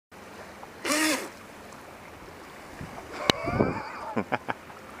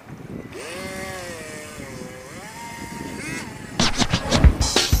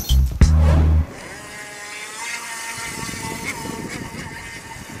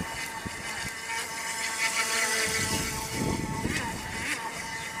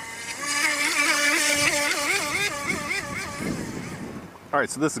Alright,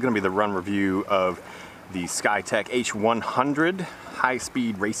 so this is going to be the run review of the SkyTech H100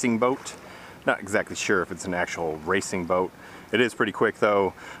 high-speed racing boat. Not exactly sure if it's an actual racing boat. It is pretty quick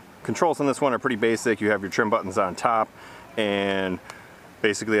though. Controls on this one are pretty basic. You have your trim buttons on top, and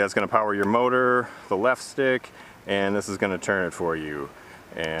basically that's going to power your motor, the left stick, and this is going to turn it for you.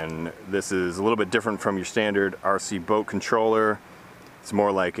 And this is a little bit different from your standard RC boat controller. It's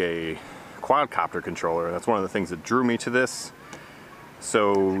more like a quadcopter controller. That's one of the things that drew me to this.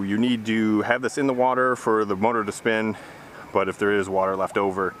 So you need to have this in the water for the motor to spin, but if there is water left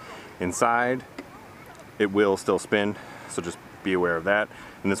over inside, it will still spin, so just be aware of that.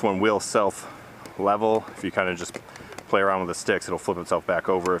 And this one will self-level. If you kind of just play around with the sticks, it'll flip itself back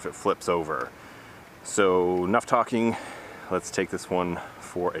over if it flips over. So enough talking, let's take this one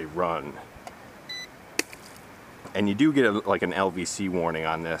for a run. And you do get like an LVC warning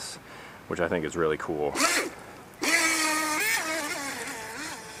on this, which I think is really cool.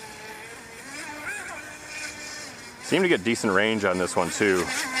 Seem to get decent range on this one too.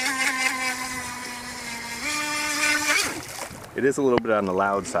 It is a little bit on the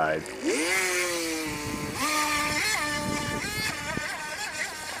loud side.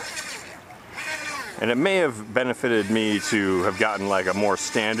 And it may have benefited me to have gotten like a more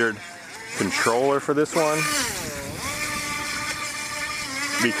standard controller for this one,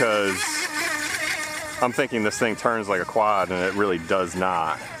 because I'm thinking this thing turns like a quad and it really does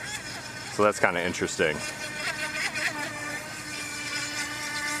not. So that's kind of interesting.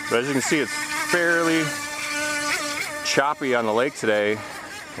 But as you can see, it's fairly choppy on the lake today,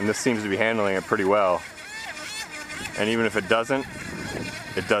 and this seems to be handling it pretty well. And even if it doesn't,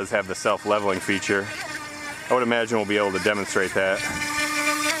 it does have the self-leveling feature. I would imagine we'll be able to demonstrate that.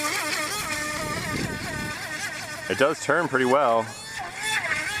 It does turn pretty well.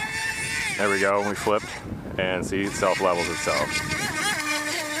 There we go, we flipped, and see, it self-levels itself.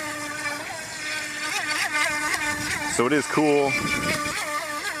 So it is cool.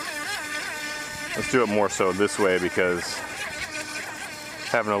 Let's do it more so this way because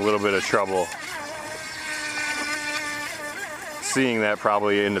having a little bit of trouble seeing that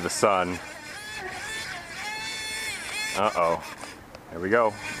probably into the sun. Uh-oh. There we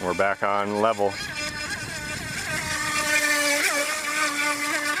go. We're back on level.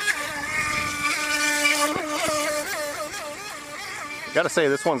 Gotta say,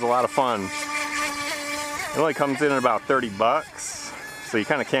 this one's a lot of fun. It only comes in at about 30 bucks, so you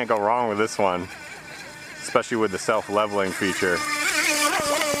kind of can't go wrong with this one, especially with the self-leveling feature.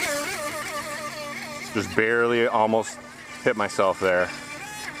 Just barely almost hit myself there.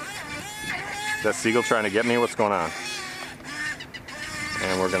 Is that seagull trying to get me? What's going on?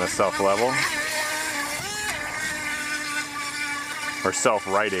 And we're gonna self-level. Or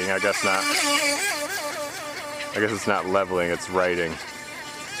self-righting, I guess not. I guess it's not leveling, it's righting.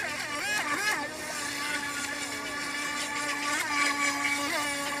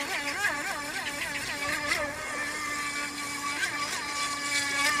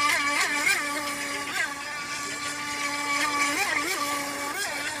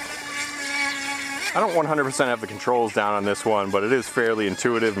 I don't 100% have the controls down on this one, but it is fairly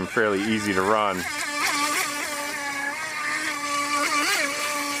intuitive and fairly easy to run.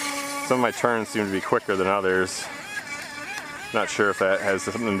 Some of my turns seem to be quicker than others. Not sure if that has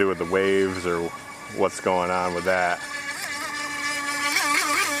something to do with the waves or what's going on with that.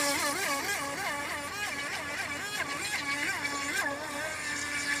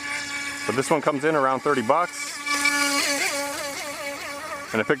 But this one comes in around 30 bucks.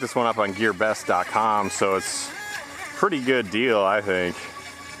 And I picked this one up on gearbest.com, so it's a pretty good deal, I think.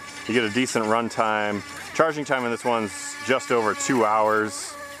 You get a decent run time. Charging time on this one's just over 2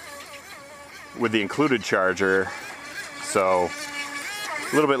 hours with the included charger. So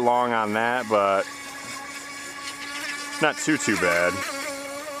a little bit long on that, but not too bad.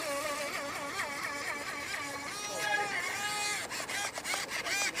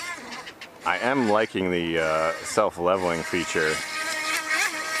 I am liking the self-leveling feature.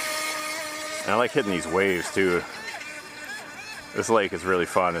 And I like hitting these waves too. This lake is really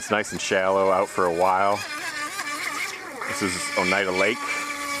fun. It's nice and shallow, out for a while. This is Oneida Lake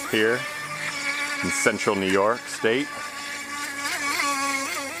here in central New York State.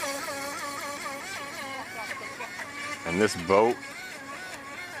 And this boat,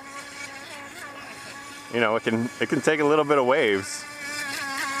 you know, it can take a little bit of waves.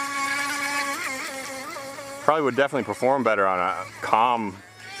 Probably would definitely perform better on a calm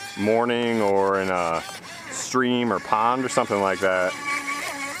morning or in a stream or pond or something like that.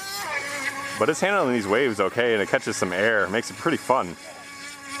 But it's handling these waves okay, and it catches some air. It makes it pretty fun.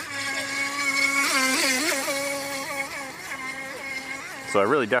 So I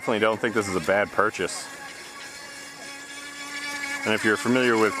really definitely don't think this is a bad purchase. And if you're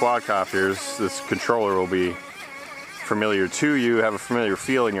familiar with quadcopters, this controller will be familiar to you, have a familiar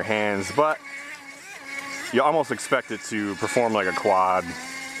feel in your hands, but you almost expect it to perform like a quad,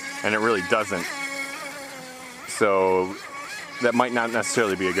 and it really doesn't. So that might not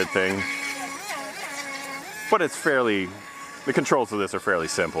necessarily be a good thing, but it's fairly, the controls of this are fairly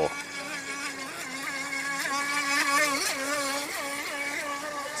simple.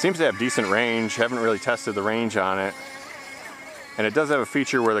 Seems to have decent range, haven't really tested the range on it. And it does have a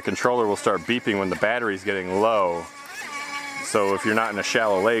feature where the controller will start beeping when the battery's getting low. So if you're not in a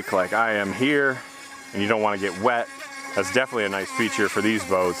shallow lake like I am here, and you don't want to get wet, that's definitely a nice feature for these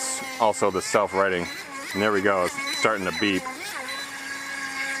boats. Also the self-righting. And there we go, it's starting to beep.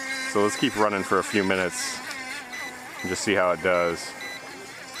 So let's keep running for a few minutes and just see how it does.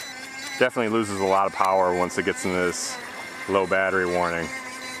 Definitely loses a lot of power once it gets in this low battery warning.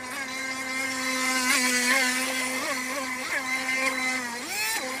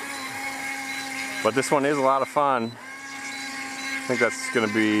 But this one is a lot of fun. I think that's going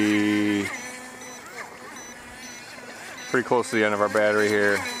to be pretty close to the end of our battery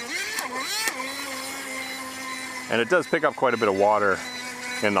here. And it does pick up quite a bit of water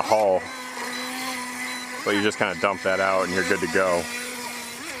in the hull. But you just kind of dump that out and you're good to go.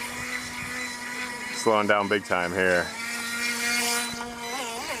 Slowing down big time here.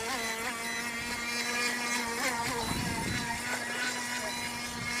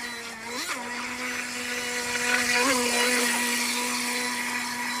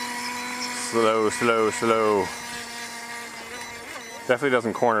 Slow, slow, slow. Definitely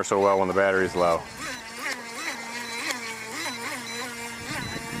doesn't corner so well when the battery's low.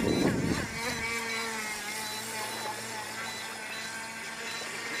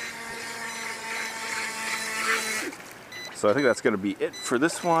 So I think that's going to be it for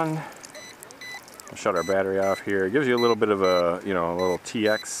this one. I'll shut our battery off here. It gives you a little bit of a, a little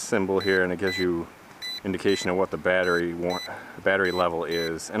TX symbol here, and it gives you indication of what the battery level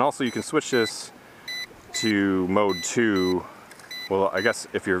is. And also you can switch this to mode 2. Well, I guess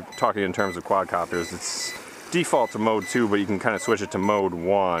if you're talking in terms of quadcopters, it's default to mode 2, but you can kind of switch it to mode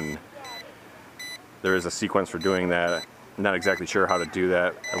 1. There is a sequence for doing that. I'm not exactly sure how to do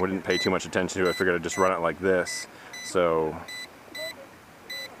that. I wouldn't pay too much attention to it. I figured I'd just run it like this. So,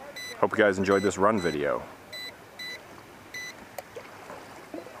 hope you guys enjoyed this run video.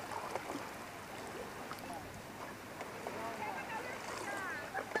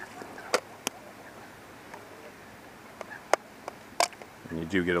 And you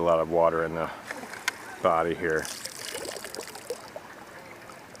do get a lot of water in the body here.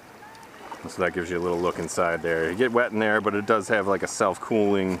 So that gives you a little look inside there. You get wet in there, but it does have like a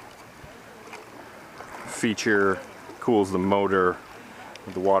self-cooling feature. Cools the motor.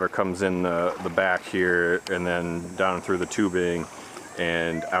 The water comes in the back here and then down through the tubing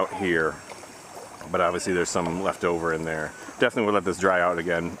and out here. But obviously there's some left over in there. Definitely would let this dry out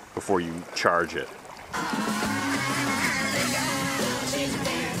again before you charge it.